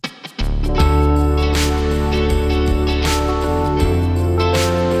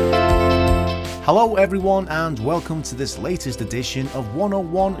Hello everyone and welcome to this latest edition of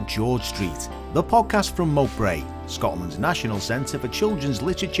 101 George Street, the podcast from Mowbray, Scotland's National Centre for Children's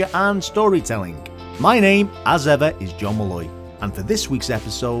Literature and Storytelling. My name, as ever, is John Malloy, and for this week's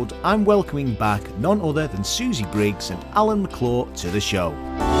episode, I'm welcoming back none other than Susie Briggs and Alan McClure to the show.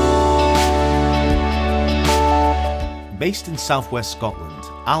 Based in southwest Scotland,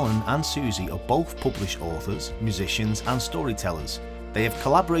 Alan and Susie are both published authors, musicians and storytellers. They have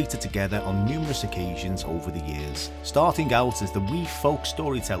collaborated together on numerous occasions over the years, starting out as the wee folk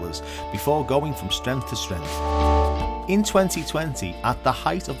storytellers before going from strength to strength. In 2020, at the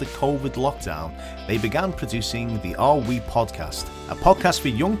height of the COVID lockdown, they began producing the Are We podcast, a podcast for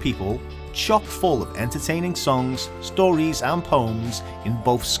young people chock full of entertaining songs, stories and poems in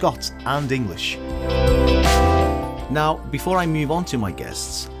both Scots and English. Now, before I move on to my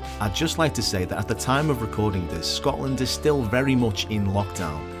guests, I'd just like to say that at the time of recording this, Scotland is still very much in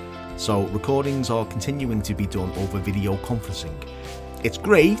lockdown, so recordings are continuing to be done over video conferencing. It's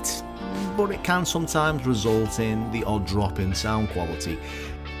great, but it can sometimes result in the odd drop in sound quality.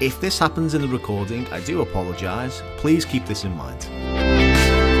 If this happens in the recording, I do apologise. Please keep this in mind.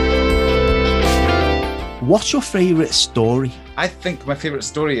 What's your favourite story? I think my favourite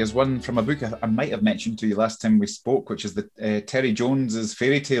story is one from a book I might have mentioned to you last time we spoke, which is the Terry Jones's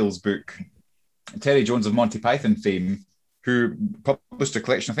Fairy Tales book. Terry Jones of Monty Python fame, who published a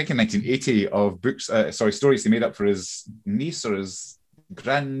collection, I think in 1980, of books, stories he made up for his niece or his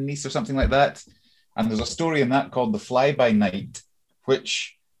grandniece or something like that. And there's a story in that called The Fly-by-Night,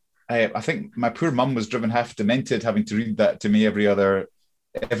 which I think my poor mum was driven half demented having to read that to me every other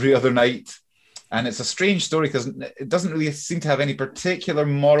night. And it's a strange story because it doesn't really seem to have any particular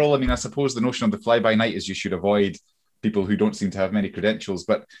moral. I mean, I suppose the notion of the fly-by-night is you should avoid people who don't seem to have many credentials.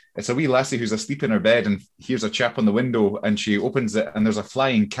 But it's a wee lassie who's asleep in her bed and hears a chap on the window and she opens it and there's a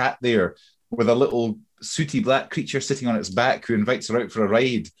flying cat there with a little sooty black creature sitting on its back who invites her out for a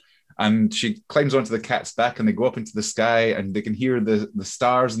ride. And she climbs onto the cat's back and they go up into the sky and they can hear the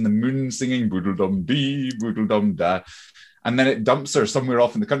stars and the moon singing boodle-dum-dee, boodle-dum-da. And then it dumps her somewhere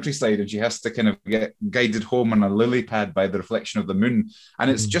off in the countryside and she has to kind of get guided home on a lily pad by the reflection of the moon.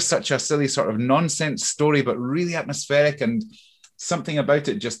 And it's just such a silly sort of nonsense story, but really atmospheric, and something about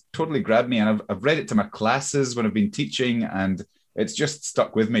it just totally grabbed me. And I've read it to my classes when I've been teaching and it's just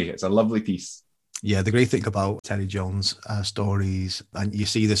stuck with me. It's a lovely piece. Yeah, the great thing about Terry Jones' stories, and you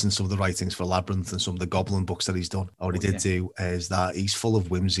see this in some of the writings for Labyrinth and some of the Goblin books that he's done, or he did do, is that he's full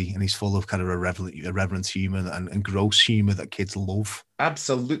of whimsy and he's full of kind of irreverent humour and gross humour that kids love.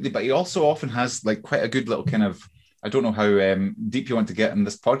 Absolutely, but he also often has like quite a good little kind of, I don't know how deep you want to get in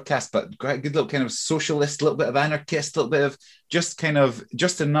this podcast, but quite a good little kind of socialist, a little bit of anarchist, a little bit of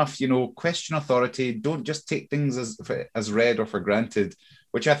just enough, question authority. Don't just take things as read or for granted,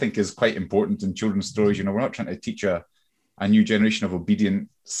 which I think is quite important in children's stories. We're not trying to teach a new generation of obedient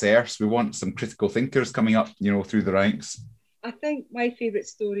serfs. We want some critical thinkers coming up, through the ranks. I think my favourite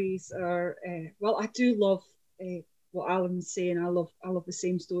stories are, I do love what Alan was saying. I love the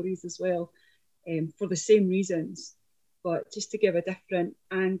same stories as well, for the same reasons, but just to give a different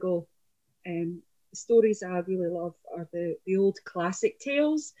angle. The stories I really love are the old classic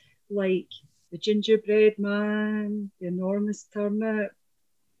tales, like The Gingerbread Man, The Enormous Turnip,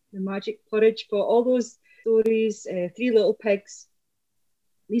 The Magic Porridge Pot, all those stories, Three Little Pigs.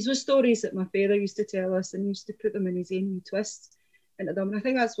 These were stories that my father used to tell us, and he used to put them in his own wee twists into them. And I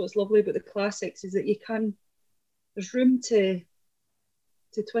think that's what's lovely about the classics, is that there's room to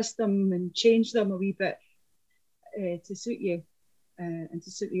twist them and change them a wee bit to suit you and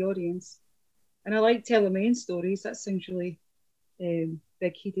to suit the audience. And I like telling my own stories. That sounds really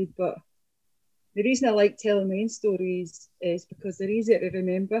big-headed, but the reason I like telling my own stories is because they're easier to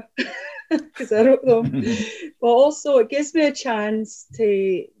remember because I wrote them. But also it gives me a chance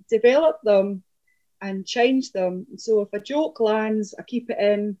to develop them and change them. So if a joke lands, I keep it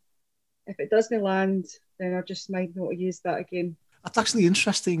in. If it doesn't land, then I just might not use that again. That's actually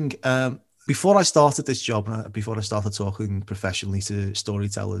interesting. Before I started this job, before I started talking professionally to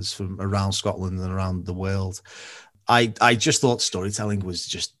storytellers from around Scotland and around the world, I just thought storytelling was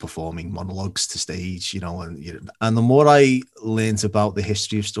just performing monologues to stage, and the more I learned about the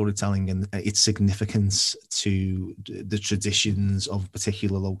history of storytelling and its significance to the traditions of a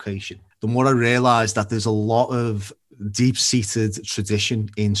particular location, the more I realized that there's a lot of deep-seated tradition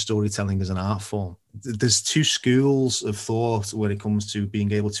in storytelling as an art form. there's two schools of thought when it comes to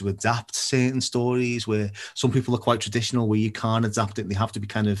being able to adapt certain stories, where some people are quite traditional, where you can't adapt it. They have to be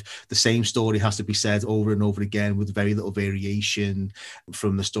kind of the same story has to be said over and over again with very little variation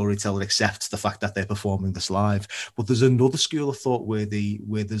from the storyteller, except the fact that they're performing this live. But there's another school of thought where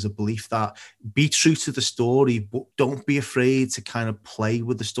there's a belief that be true to the story, but don't be afraid to kind of play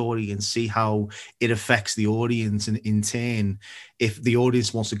with the story and see how it affects the audience. And in turn, if the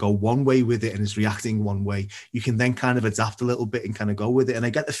audience wants to go one way with it and is reacting one way, you can then kind of adapt a little bit and kind of go with it. And I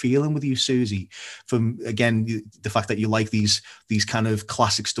get the feeling with you, Susie, from, again, the fact that you like these kind of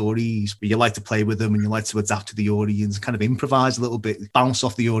classic stories, but you like to play with them and you like to adapt to the audience, kind of improvise a little bit, bounce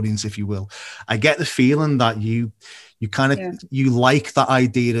off the audience, if you will. I get the feeling that you kind of, you like that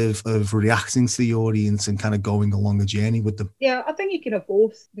idea of reacting to the audience and kind of going along a journey with them. Yeah, I think you can have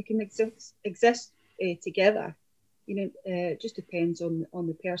both. They can exist together. You know, it just depends on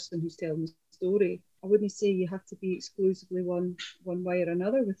the person who's telling the story. I wouldn't say you have to be exclusively one way or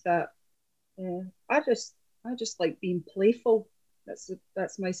another with that. I just like being playful.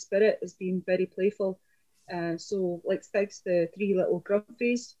 That's my spirit, is being very playful. So, like Stig's the Three Little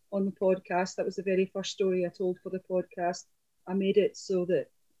Grumpies on the podcast, that was the very first story I told for the podcast. I made it so that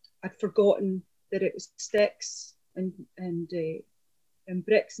I'd forgotten that it was sticks and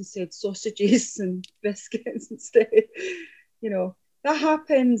bricks and said sausages and biscuits instead. You know, that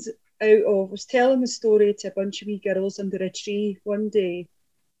happened out of, I was telling the story to a bunch of wee girls under a tree one day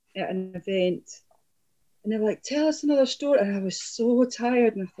at an event, and they're like, tell us another story. And I was so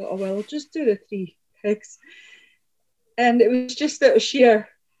tired, and I thought, oh, well, I'll just do the three pigs. And it was just out of sheer,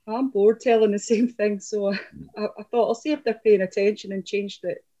 I'm bored telling the same thing. So I thought, I'll see if they're paying attention, and changed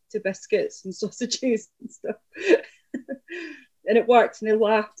it to biscuits and sausages and stuff. And it worked, and they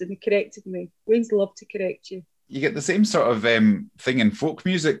laughed and they corrected me. Wayne's love to correct you. You get the same sort of thing in folk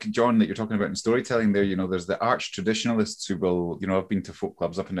music, John, that you're talking about in storytelling there. You know, there's the arch traditionalists who will, you know, I've been to folk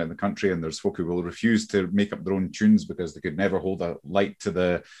clubs up and down the country, and there's folk who will refuse to make up their own tunes because they could never hold a light to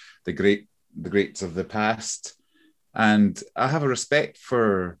the greats of the past. And I have a respect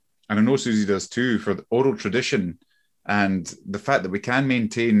for, and I know Susie does too, for the oral tradition and the fact that we can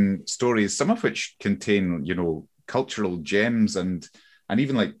maintain stories, some of which contain, you know, cultural gems and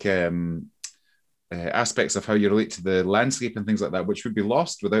even like aspects of how you relate to the landscape and things like that, which would be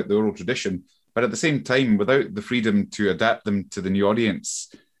lost without the oral tradition. But at the same time, without the freedom to adapt them to the new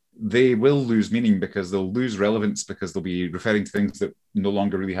audience, they will lose meaning, because they'll lose relevance, because they'll be referring to things that no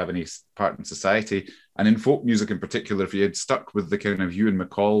longer really have any part in society. And in folk music in particular, if you had stuck with the kind of Ewan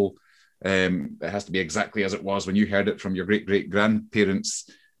MacColl, it has to be exactly as it was when you heard it from your great-great-grandparents,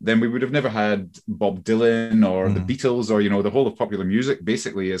 then we would have never had Bob Dylan or the Beatles, or, you know, the whole of popular music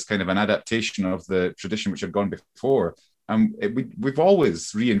basically is kind of an adaptation of the tradition which had gone before. And we've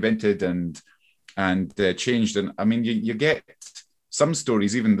always reinvented and changed. And I mean, you get some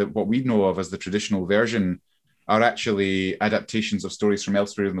stories, even what we know of as the traditional version, are actually adaptations of stories from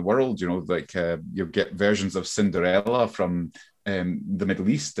elsewhere in the world. You know, like you get versions of Cinderella from the Middle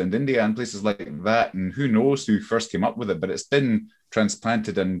East and India and places like that. And who knows who first came up with it, but it's been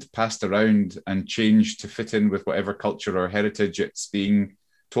transplanted and passed around and changed to fit in with whatever culture or heritage it's being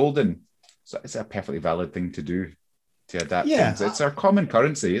told in. So it's a perfectly valid thing to do, to adapt things. It's our common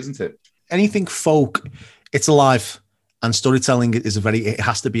currency, isn't it? Anything folk, it's alive. And storytelling is it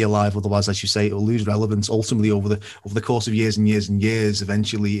has to be alive, otherwise, as you say, it'll lose relevance. Ultimately, over the course of years and years and years,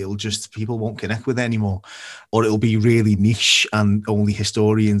 eventually people won't connect with it anymore, or it'll be really niche, and only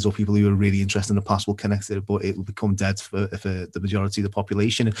historians or people who are really interested in the past will connect to it. But it will become dead for the majority of the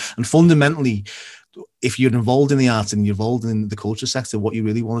population. And fundamentally, if you're involved in the arts and you're involved in the culture sector, what you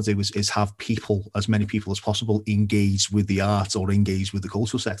really want to do is have people, as many people as possible, engage with the arts or engage with the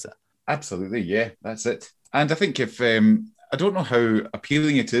cultural sector. Absolutely, yeah, that's it. And I think if I don't know how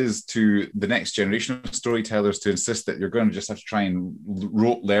appealing it is to the next generation of storytellers to insist that you're going to just have to try and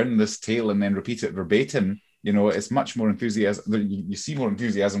learn this tale and then repeat it verbatim. You know, it's much more enthusiasm. You see more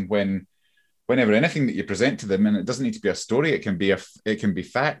enthusiasm whenever anything that you present to them, and it doesn't need to be a story. It can be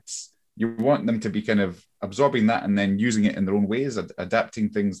facts. You want them to be kind of absorbing that and then using it in their own ways, adapting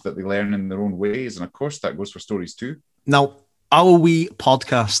things that they learn in their own ways. And of course, that goes for stories too. Now, our wee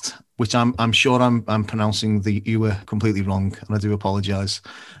podcast, which I'm sure I'm pronouncing the "ewer" completely wrong, and I do apologise.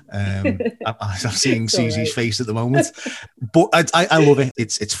 I'm seeing Susie's face at the moment, but I love it.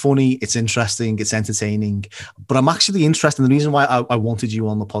 It's funny, it's interesting, it's entertaining. But I'm actually interested. And the reason why I wanted you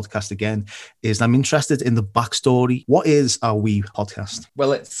on the podcast again is I'm interested in the backstory. What is our wee podcast?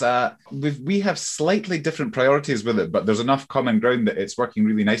 Well, it's we have slightly different priorities with it, but there's enough common ground that it's working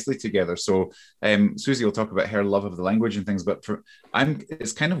really nicely together. So Susie will talk about her love of the language and things, but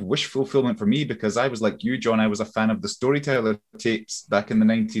it's kind of wishful fulfillment for me, because I was like you, John. I was a fan of the Storyteller tapes back in the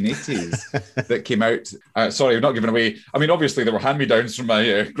 1980s that came out. Sorry, I'm not giving away. I mean, obviously there were hand-me-downs from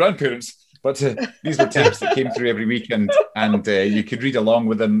my grandparents, but these were tapes that came through every weekend, and you could read along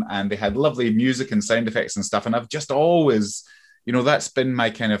with them, and they had lovely music and sound effects and stuff. And I've just always, that's been my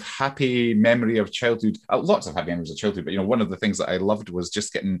kind of happy memory of childhood. Lots of happy memories of childhood, but one of the things that I loved was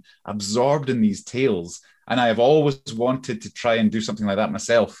just getting absorbed in these tales. And I have always wanted to try and do something like that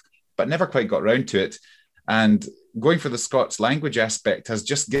myself, but never quite got around to it. And going for the Scots language aspect has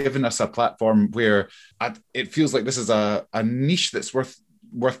just given us a platform where it feels like this is a niche that's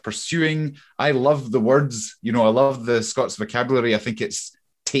worth pursuing. I love the words, I love the Scots vocabulary. I think it's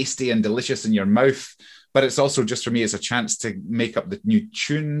tasty and delicious in your mouth. But it's also just, for me, it's a chance to make up the new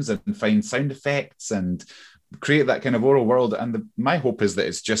tunes and find sound effects and create that kind of oral world. And my hope is that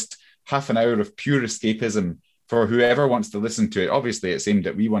it's just half an hour of pure escapism for whoever wants to listen to it. Obviously, it's aimed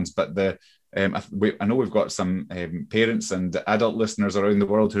at wee ones, but I know we've got some parents and adult listeners around the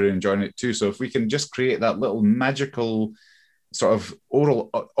world who are enjoying it too. So if we can just create that little magical sort of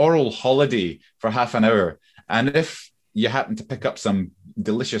oral holiday for half an hour, and if you happen to pick up some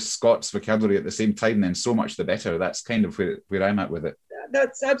delicious Scots vocabulary at the same time, then so much the better. That's kind of where I'm at with it.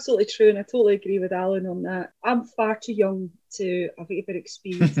 That's absolutely true, and I totally agree with Alan on that. I'm far too young to have ever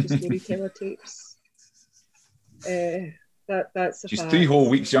experienced the Storyteller tapes. That's a She's fact. 3 whole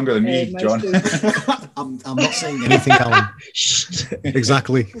weeks younger than me, John. I'm not saying anything, Alan.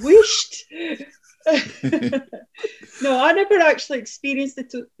 Exactly. Wished. No, I never actually experienced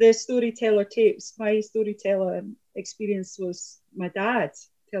the Storyteller tapes. My Storyteller experience was my dad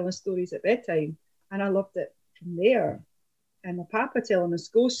telling stories at bedtime, and I loved it from there. And my papa telling us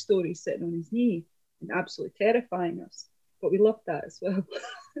ghost stories sitting on his knee and absolutely terrifying us. But we loved that as well.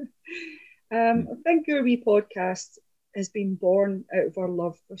 I think your wee podcast has been born out of our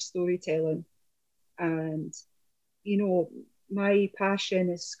love for storytelling. And, my passion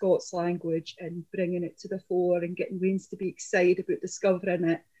is Scots language and bringing it to the fore and getting Waynes to be excited about discovering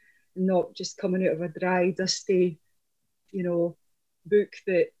it and not just coming out of a dry, dusty, book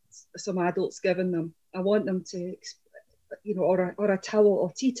that some adult's given them. I want them to, or a towel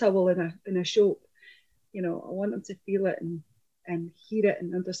or tea towel in a shop. I want them to feel it and hear it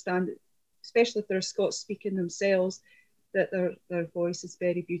and understand it, especially if they're Scots speaking themselves, that their voice is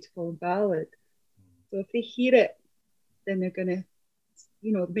very beautiful and valid. So if they hear it, then they're going to,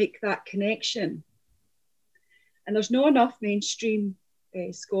 make that connection. And there's not enough mainstream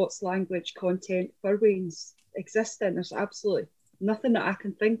Scots language content for Waynes existing. There's absolutely nothing that I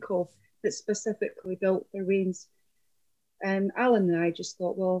can think of that's specifically built for Waynes. And Alan and I just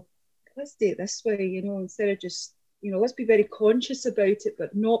thought, well, let's do it this way, instead of just, let's be very conscious about it,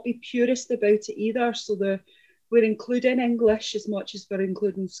 but not be purist about it either. So we're including English as much as we're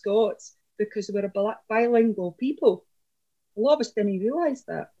including Scots, because we're a bilingual people. A lot of us didn't realise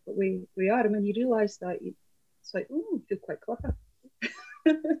that, but we are. And when you realise that, it's like, oh, I feel quite clever.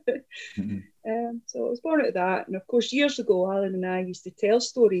 So I was born out of that. And of course, years ago, Alan and I used to tell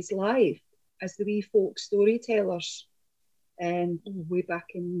stories live as the wee folk storytellers. And way back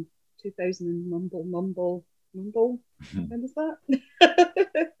in 2000, Mumble. When was that?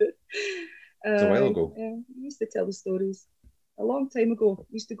 It's a while ago. We used to tell the stories a long time ago.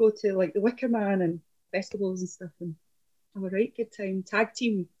 We used to go to like the Wicker Man and festivals and stuff and have a right good time. Tag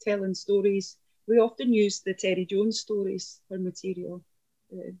team telling stories. We often used the Terry Jones stories for material.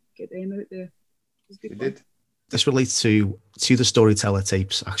 Get them out there. We did. This relates to the Storyteller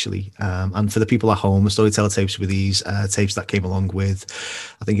tapes, actually. And for the people at home, the Storyteller tapes were these tapes that came along with,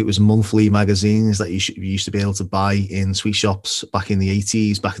 I think it was monthly magazines that you used to be able to buy in sweet shops back in the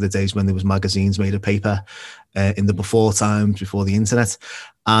 80s, back in the days when there was magazines made of paper, in the before times, before the internet.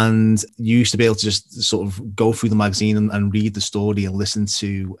 And you used to be able to just sort of go through the magazine and read the story and listen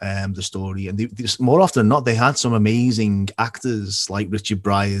to the story. And more often than not, they had some amazing actors like Richard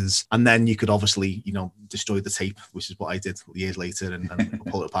Briers. And then you could obviously, destroy the tape, which is what I did years later, and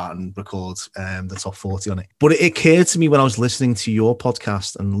pull it apart and record the top 40 on it. But it occurred to me when I was listening to your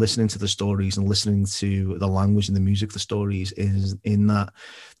podcast and listening to the stories and listening to the language and the music of the stories, is in that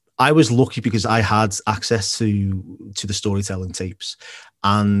I was lucky because I had access to the storytelling tapes.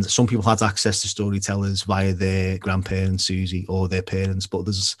 And some people had access to storytellers via their grandparents, Susie, or their parents. But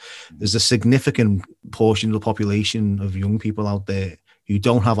there's a significant portion of the population of young people out there who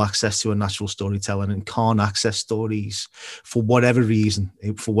don't have access to a natural storyteller and can't access stories for whatever reason.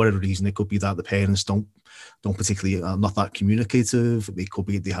 For whatever reason, it could be that the parents don't particularly are not that communicative. It could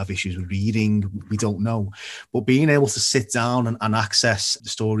be they have issues with reading. We don't know. But being able to sit down and access the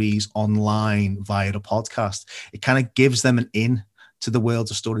stories online via the podcast, it kind of gives them an in to the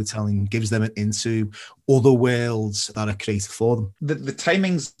worlds of storytelling, gives them into other worlds that are created for them. The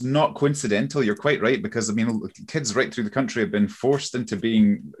timing's not coincidental. You're quite right, because I mean, kids right through the country have been forced into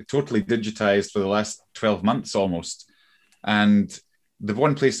being totally digitized for the last 12 months almost. And the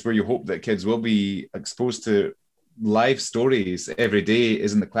one place where you hope that kids will be exposed to live stories every day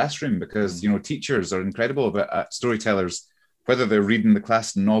is in the classroom, because, you know, teachers are incredible about storytellers, whether they're reading the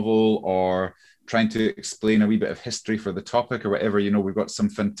class novel or trying to explain a wee bit of history for the topic or whatever. You know, we've got some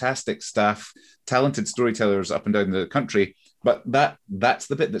fantastic staff, talented storytellers up and down the country, but that's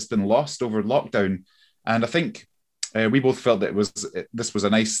the bit that's been lost over lockdown. And I think we both felt that this was a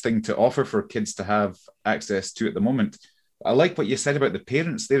nice thing to offer for kids to have access to at the moment. I like what you said about the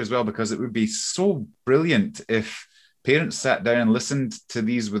parents there as well, because it would be so brilliant if parents sat down and listened to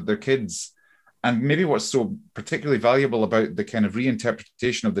these with their kids. And maybe what's so particularly valuable about the kind of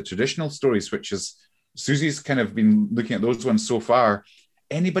reinterpretation of the traditional stories, which is Susie's kind of been looking at those ones so far,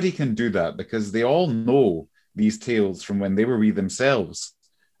 anybody can do that, because they all know these tales from when they were wee themselves.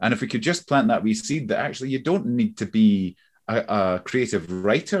 And if we could just plant that wee seed that actually you don't need to be a creative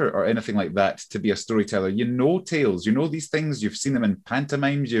writer or anything like that to be a storyteller. You know tales, you know these things, you've seen them in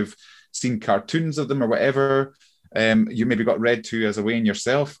pantomimes, you've seen cartoons of them or whatever. You maybe got read to as a Wayne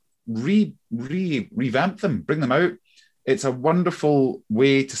yourself. Revamp them, bring them out. It's a wonderful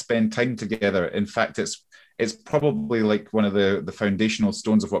way to spend time together. In fact, it's probably like one of the foundational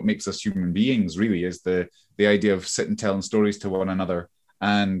stones of what makes us human beings, really, is the idea of sitting telling stories to one another.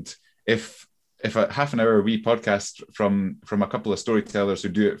 And if a half an hour wee podcast from a couple of storytellers who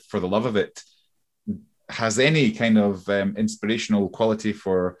do it for the love of it has any kind of inspirational quality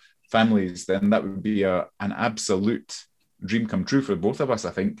for families, then that would be an absolute dream come true for both of us,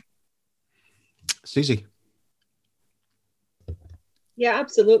 I think. Susie? Yeah,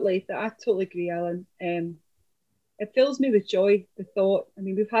 absolutely. I totally agree, Alan. It fills me with joy, the thought. I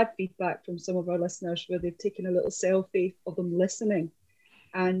mean, we've had feedback from some of our listeners where they've taken a little selfie of them listening,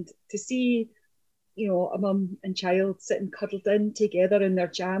 and to see, you know, a mum and child sitting cuddled in together in their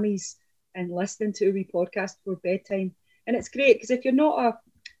jammies and listening to a wee podcast for bedtime. And it's great, because if you're not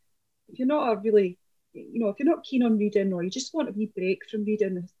a really, you know, if you're not keen on reading, or you just want a wee break from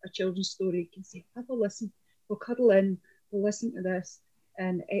reading a children's story, you can say, have a listen, we'll cuddle in, we'll listen to this.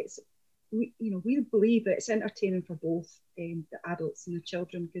 And we believe that it's entertaining for both the adults and the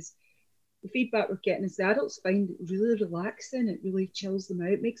children, because the feedback we're getting is the adults find it really relaxing, it really chills them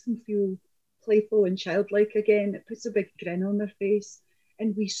out, makes them feel playful and childlike again. It puts a big grin on their face,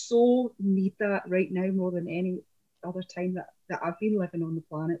 and we so need that right now more than any other time that I've been living on the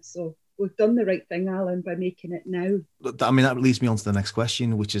planet. So we've done the right thing, Alan, by making it now. I mean, that leads me on to the next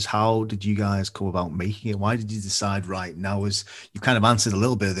question, which is, how did you guys go about making it? Why did you decide right now? As you kind of answered a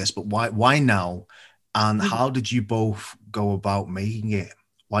little bit of this, but why now? And how did you both go about making it?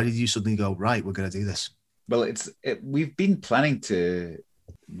 Why did you suddenly go, right, we're going to do this? Well, we've been planning to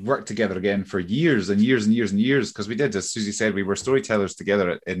work together again for years and years and years and years, because we did, as Susie said, we were storytellers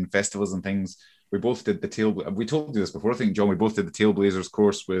together in festivals and things. We both did we told you this before, I think, John, we both did the Tailblazers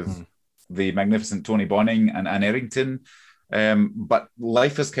course with the magnificent Tony Bonning and Anne Errington. But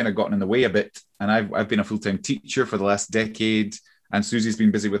life has kind of gotten in the way a bit, and I've been a full-time teacher for the last decade, and Susie's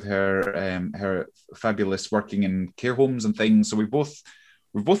been busy with her fabulous working in care homes and things. So we've both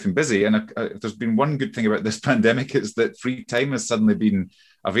been busy, and if there's been one good thing about this pandemic, is that free time has suddenly been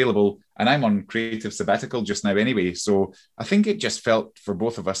available, and I'm on creative sabbatical just now anyway. So I think it just felt for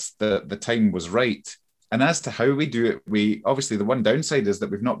both of us that the time was right. And as to how we do it, we obviously, the one downside is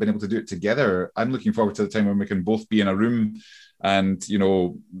that we've not been able to do it together. I'm looking forward to the time when we can both be in a room and, you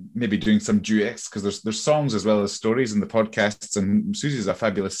know, maybe doing some duets, because there's songs as well as stories in the podcasts, and Susie's a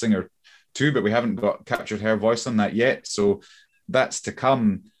fabulous singer too, but we haven't got captured her voice on that yet. So that's to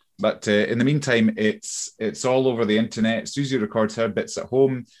come. But in the meantime, it's all over the internet. Susie records her bits at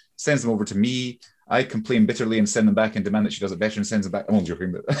home, sends them over to me. I complain bitterly and send them back and demand that she does it better and sends them back. I'm only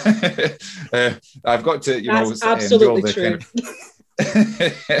joking, but I've got to, That's absolutely true.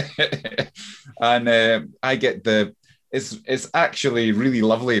 And I get it's actually really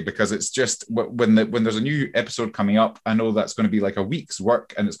lovely, because it's just when there's a new episode coming up, I know that's going to be like a week's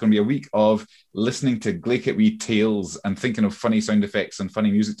work, and it's going to be a week of listening to Glaikit wee tales and thinking of funny sound effects and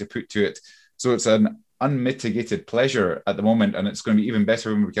funny music to put to it. So it's an unmitigated pleasure at the moment, and it's going to be even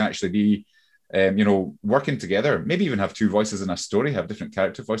better when we can actually be working together, maybe even have two voices in a story, have different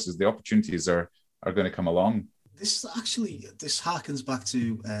character voices. The opportunities are going to come along. This harkens back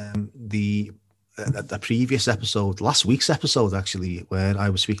to the a previous episode, last week's episode actually, where I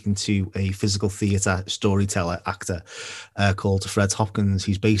was speaking to a physical theatre storyteller, actor called Fred Hopkins.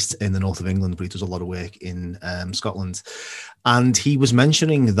 He's based in the north of England, but he does a lot of work in Scotland. And he was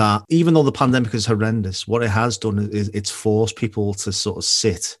mentioning that even though the pandemic is horrendous, what it has done is it's forced people to sort of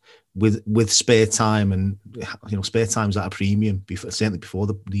sit with spare time, and spare time's at a premium, certainly before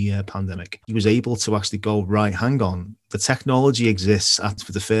the pandemic. He was able to actually go, right, hang on, the technology exists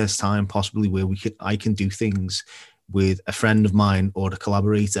for the first time possibly where I can do things with a friend of mine or a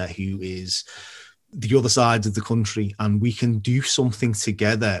collaborator who is the other side of the country, and we can do something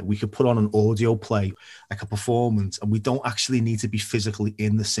together. We could put on an audio play, like a performance, and we don't actually need to be physically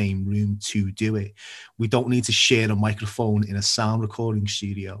in the same room to do it. We don't need to share a microphone in a sound recording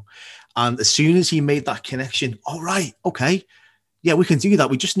studio. And as soon as he made that connection, all right, okay, yeah, we can do that.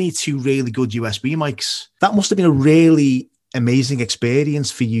 We just need 2 really good USB mics. That must have been a really amazing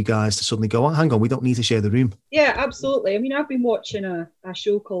experience for you guys to suddenly go, oh, hang on, we don't need to share the room. Yeah, absolutely. I mean, I've been watching a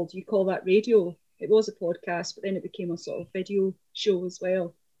show called You Call That Radio. It was a podcast, but then it became a sort of video show as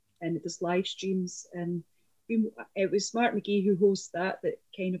well. And it does live streams. And it was Mark McGee who hosts that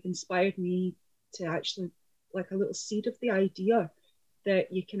kind of inspired me to actually, like, a little seed of the idea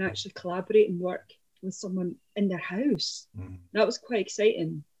that you can actually collaborate and work with someone in their house. That was quite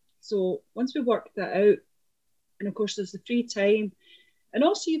exciting. So once we worked that out, and of course there's the free time, and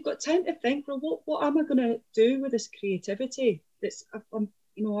also you've got time to think, well, what am I going to do with this creativity?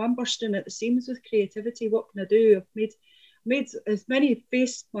 I'm bursting at the seams with creativity. What can I do? I've made as many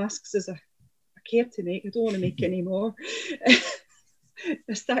face masks as I care to make. I don't want to make any more.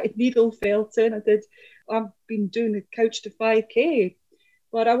 I started needle felting. I've been doing the Couch to 5K,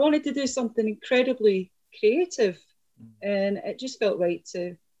 but I wanted to do something incredibly creative, and it just felt right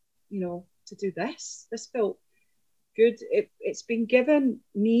to do this. This felt good. It's been given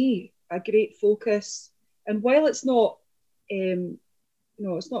me a great focus, and while it's not,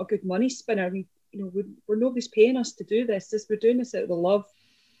 it's not a good money spinner. We're nobody's paying us to do this. We're doing this out of the love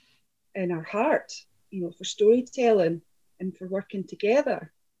in our heart, for storytelling and for working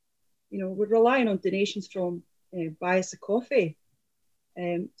together. We're relying on donations from Buy Us a Coffee.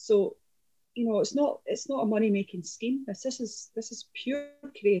 So, it's not a money-making scheme. This is pure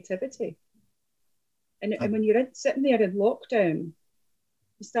creativity. And when you're sitting there in lockdown,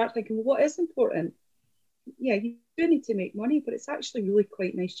 you start thinking, well, what is important? Yeah, you do need to make money, but it's actually really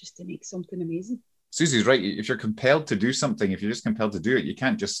quite nice just to make something amazing. Susie's right. If you're compelled to do something, if you're just compelled to do it, you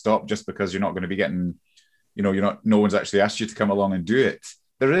can't just stop just because you're not going to be getting, no one's actually asked you to come along and do it.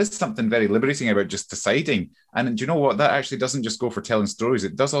 There is something very liberating about just deciding. And do you know what? That actually doesn't just go for telling stories.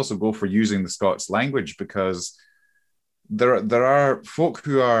 It does also go for using the Scots language, because there are folk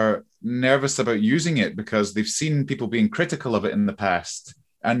who are nervous about using it because they've seen people being critical of it in the past.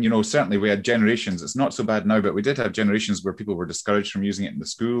 And, certainly we had generations. It's not so bad now, but we did have generations where people were discouraged from using it in the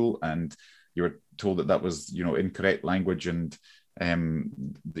school, and you were told that was, incorrect language, and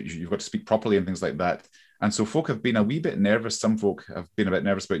that you've got to speak properly and things like that. And so folk have been a wee bit nervous. Some folk have been a bit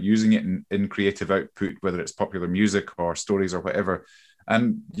nervous about using it in creative output, whether it's popular music or stories or whatever.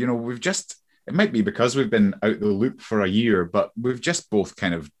 And, it might be because we've been out the loop for a year, but we've just both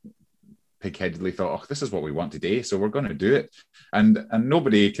kind of pig-headedly thought, this is what we want today, so we're going to do it, and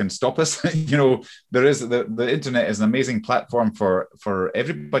nobody can stop us. There is the internet is an amazing platform for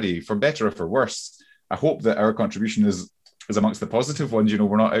everybody, for better or for worse. I hope that our contribution is amongst the positive ones.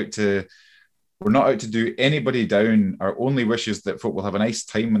 We're not out to do anybody down. Our only wish is that folk will have a nice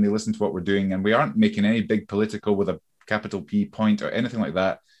time when they listen to what we're doing, and we aren't making any big political with a capital P point or anything like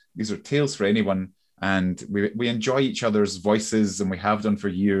that. These are tales for anyone. And we enjoy each other's voices, and we have done for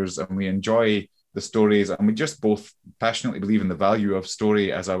years, and we enjoy the stories, and we just both passionately believe in the value of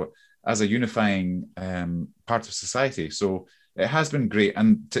story as a unifying part of society. So it has been great,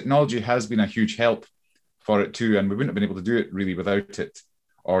 and technology has been a huge help for it too, and we wouldn't have been able to do it really without it.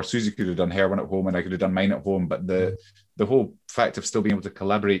 Or Susie could have done her one at home, and I could have done mine at home, but the whole fact of still being able to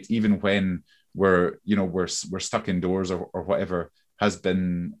collaborate even when we're stuck indoors or whatever has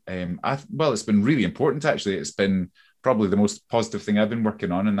been, it's been really important, actually. It's been probably the most positive thing I've been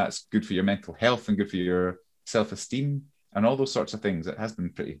working on, and that's good for your mental health and good for your self-esteem and all those sorts of things.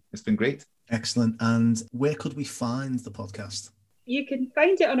 It's been great. Excellent. And where could we find the podcast? You can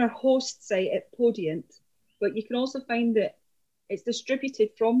find it on our host site at Podiant, but you can also find it, it's distributed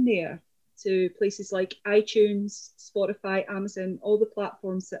from there to places like iTunes, Spotify, Amazon, all the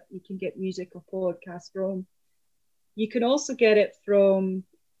platforms that you can get music or podcasts from. You can also get it from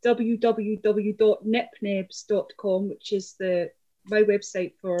www.nipnebs.com, which is my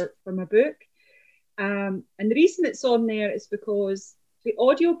website for my book. And the reason it's on there is because the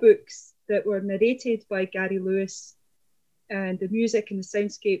audiobooks that were narrated by Gary Lewis, and the music and the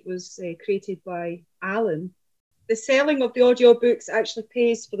soundscape was created by Alan. The selling of the audiobooks actually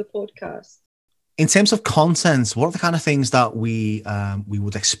pays for the podcast. In terms of content, what are the kind of things that we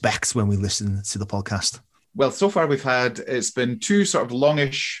would expect when we listen to the podcast? Well, so far it's been two sort of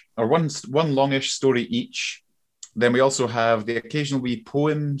longish, or one longish story each. Then we also have the occasional wee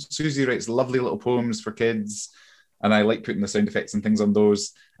poem. Susie writes lovely little poems for kids, and I like putting the sound effects and things on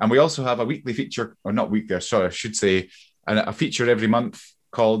those. And we also have a weekly feature, or not weekly, sorry, I should say, a feature every month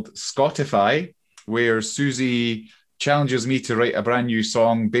called Scotify, where Susie challenges me to write a brand new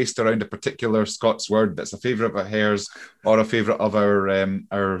song based around a particular Scots word that's a favourite of hers or a favourite of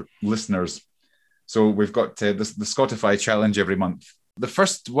our listeners. So we've got the Scotify challenge every month. The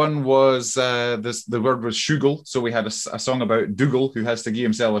first one was, the word was shugle. So we had a song about Dougal, who has to give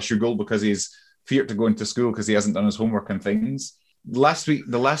himself a shugle because he's feared to go into school because he hasn't done his homework and things. Last week,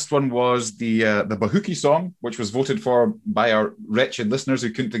 the last one was the Bahuki song, which was voted for by our wretched listeners who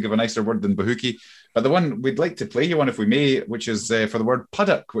couldn't think of a nicer word than Bahuki. But the one we'd like to play you one, if we may, which is for the word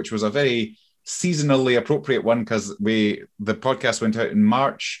puddock, which was a very seasonally appropriate one because the podcast went out in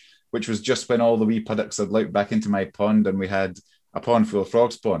March, which was just when all the wee puddocks had leapt back into my pond and we had a pond full of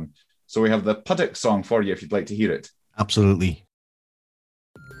frog spawn. So we have the puddock song for you if you'd like to hear it. Absolutely.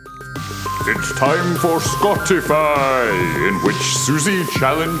 It's time for Scotify, in which Susie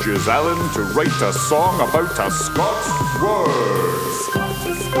challenges Alan to write a song about a Scots word.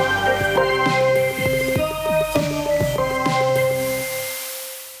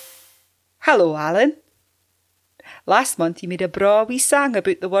 Hello, Alan. Last month you made a braw wee sang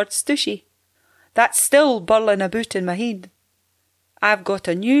about the word stushy. That's still burling about in my head. I've got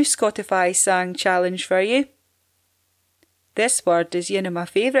a new Scotify sang challenge for you. This word is one of my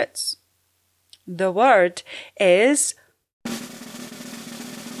favourites. The word is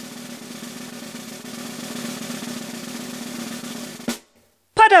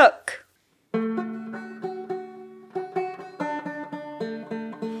puddock.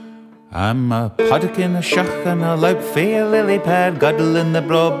 I'm a puddock in a shach and a loup fair lily pad, guddle in the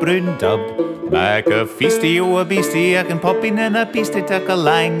broad brown dub. Back a feasty or a beastie, I can pop in and a beastie tuck a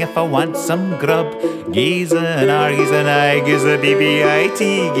lang if I want some grub. Geese and argies and I, geese a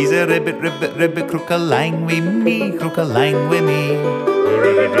BBIT, geese a ribbit, ribbit, ribbit, crook a lang wi' me, crook a lang wi' me.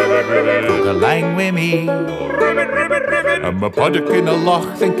 Crook a lang wi' me. I'm a puddock in a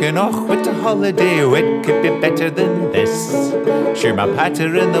loch thinking, oh, what a holiday, it could be better than this. Sure, my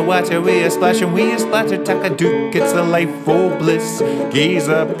patter in the water, we a splash and we a splatter, tack a duke, it's a life full bliss. Geese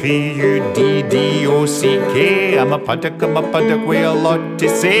a PUDDOCK, I'm a puddock, we a lot to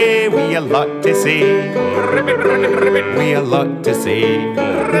say, we a lot to say. We a lot to say.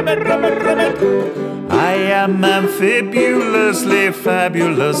 I am amphibulously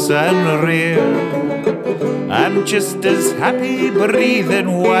fabulous and rare. I'm just as happy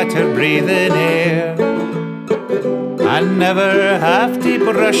breathing water, breathing air. I never have to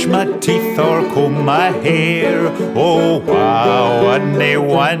brush my teeth or comb my hair. Oh wow, wouldn't I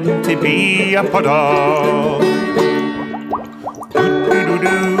want to be a puddock?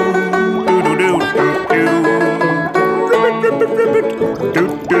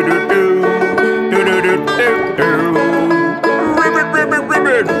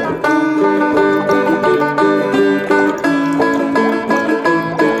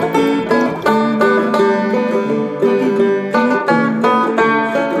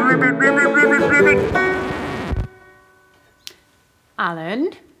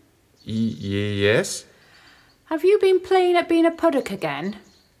 Alan? Yes? Have you been playing at being a puddock again?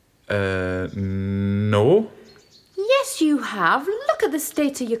 No. Yes, you have. Look at the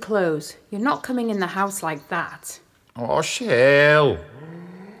state of your clothes. You're not coming in the house like that. Oh, Shell.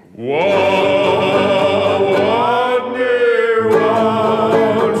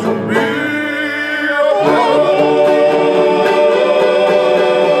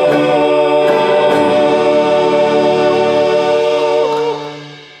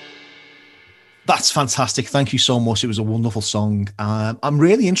 That's fantastic. Thank you so much. It was a wonderful song. I'm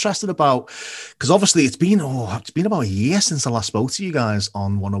really interested about, because obviously it's been about a year since I last spoke to you guys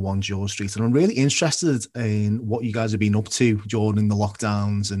on 101 George Street, and I'm really interested in what you guys have been up to during the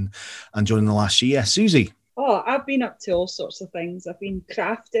lockdowns and during the last year. Susie? Oh, I've been up to all sorts of things. I've been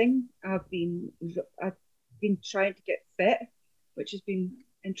crafting. I've been trying to get fit, which has been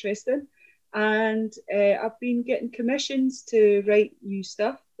interesting. And I've been getting commissions to write new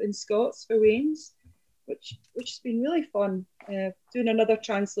stuff in Scots for Wayne's, which has been really fun. Doing another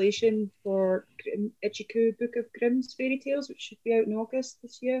translation for Ichiku Book of Grimm's Fairy Tales, which should be out in August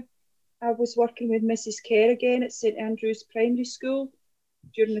this year. I was working with Mrs. Kerr again at St Andrew's Primary School,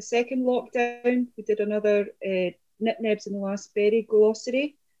 during the second lockdown. We did another Nip Nebs in the Last Berry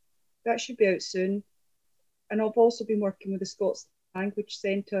glossary. That should be out soon. And I've also been working with the Scots Language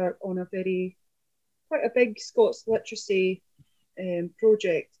Centre on quite a big Scots literacy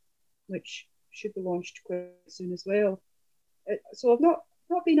project, which should be launched quite soon as well. So I've not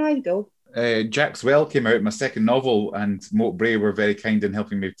been idle. Jack's Well came out, my second novel, and Moat Bray were very kind in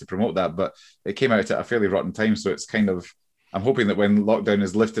helping me to promote that, but it came out at a fairly rotten time, so it's kind of, I'm hoping that when lockdown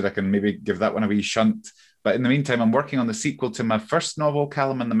is lifted, I can maybe give that one a wee shunt. But in the meantime, I'm working on the sequel to my first novel,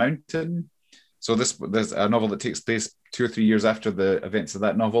 Callum and the Mountain. So there's a novel that takes place 2 or 3 years after the events of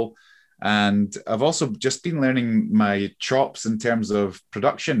that novel. And I've also just been learning my chops in terms of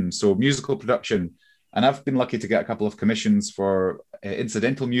production, so musical production. And I've been lucky to get a couple of commissions for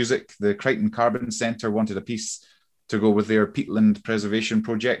incidental music. The Crichton Carbon Centre wanted a piece to go with their peatland preservation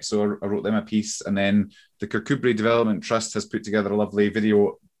project, so I wrote them a piece. And then the Kirkcudbright Development Trust has put together a lovely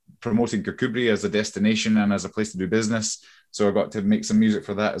video promoting Kirkcudbright as a destination and as a place to do business. So I got to make some music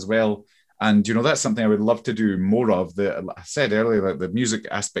for that as well. And, you know, that's something I would love to do more of. I said earlier that the music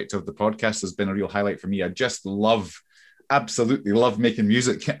aspect of the podcast has been a real highlight for me. I just absolutely love making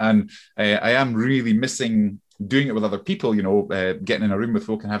music. And I am really missing doing it with other people, you know, getting in a room with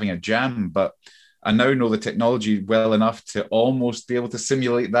folk and having a jam. But I now know the technology well enough to almost be able to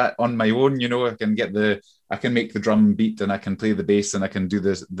simulate that on my own. You know, I can make the drum beat and I can play the bass and I can do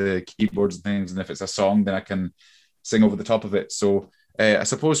the keyboards and things. And if it's a song, then I can sing over the top of it. So I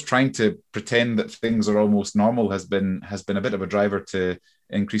suppose trying to pretend that things are almost normal has been a bit of a driver to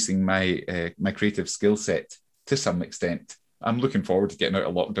increasing my creative skill set to some extent. I'm looking forward to getting out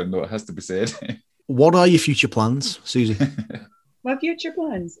of lockdown, though, it has to be said. What are your future plans, Susie? My future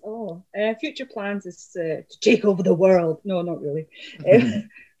plans? Future plans is to take over the world. No, not really. We're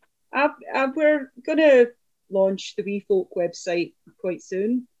going to launch the Wee Folk website quite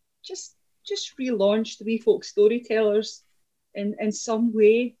soon. Just relaunch the Wee Folk Storytellers in some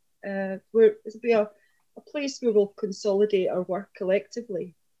way. Where it'll be a place where we'll consolidate our work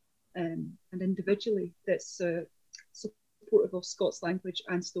collectively and individually that's supportive of Scots language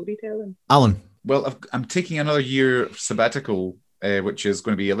and storytelling. Alan? Well, I'm taking another year sabbatical, which is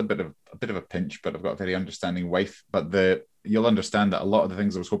going to be a bit of a pinch, but I've got a very understanding wife. But you'll understand that a lot of the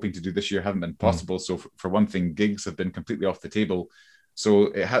things I was hoping to do this year haven't been possible. So for one thing, gigs have been completely off the table.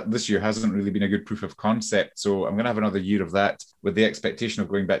 So this year hasn't really been a good proof of concept. So I'm going to have another year of that with the expectation of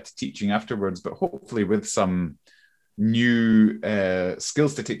going back to teaching afterwards, but hopefully with some new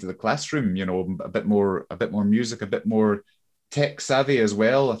skills to take to the classroom, you know, a bit more music, a bit more tech savvy as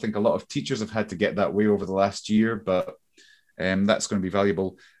well. I think a lot of teachers have had to get that way over the last year, but that's going to be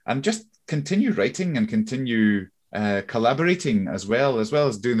valuable. And just continue writing and continue collaborating as well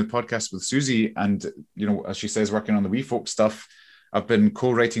as doing the podcast with Susie. And, you know, as she says, working on the Wee Folk stuff. I've been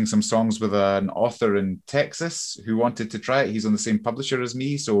co-writing some songs with an author in Texas who wanted to try it. He's on the same publisher as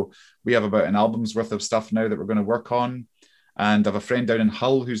me. So we have about an album's worth of stuff now that we're going to work on. And I have a friend down in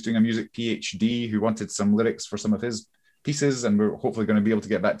Hull who's doing a music PhD who wanted some lyrics for some of his pieces. And we're hopefully going to be able to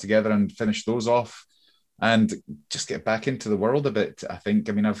get back together and finish those off and just get back into the world a bit, I think.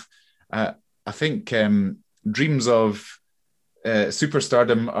 I mean, I think dreams of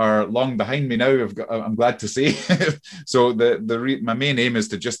superstardom are long behind me now. I'm glad to say. So my main aim is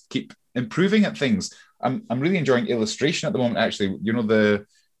to just keep improving at things. I'm really enjoying illustration at the moment. Actually, you know, the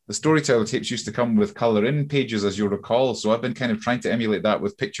storyteller tapes used to come with color in pages, as you'll recall. So I've been kind of trying to emulate that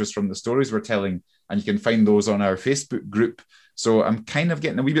with pictures from the stories we're telling, and you can find those on our Facebook group. So I'm kind of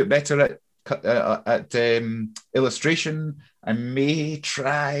getting a wee bit better at illustration. I may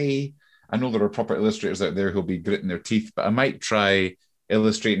try. I know there are proper illustrators out there who'll be gritting their teeth, but I might try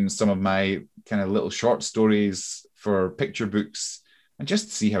illustrating some of my kind of little short stories for picture books and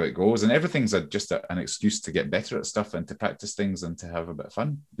just see how it goes. And everything's just an excuse to get better at stuff and to practice things and to have a bit of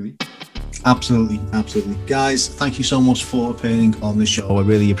fun, really. Absolutely. Guys, thank you so much for appearing on the show. I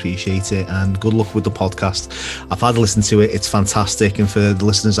really appreciate it, and good luck with the podcast. I've had to listen to it. It's fantastic. And for the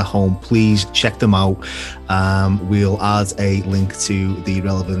listeners at home, please check them out. We'll add a link to the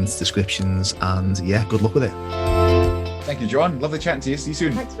relevant descriptions, and yeah, good luck with it. Thank you, John. Lovely chatting to you. See you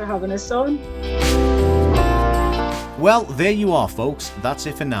soon. Thanks for having us on. Well, there you are, folks. That's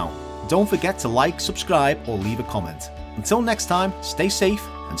it for now. Don't forget to like, subscribe, or leave a comment. Until next time, stay safe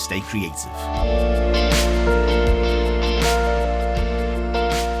and stay creative.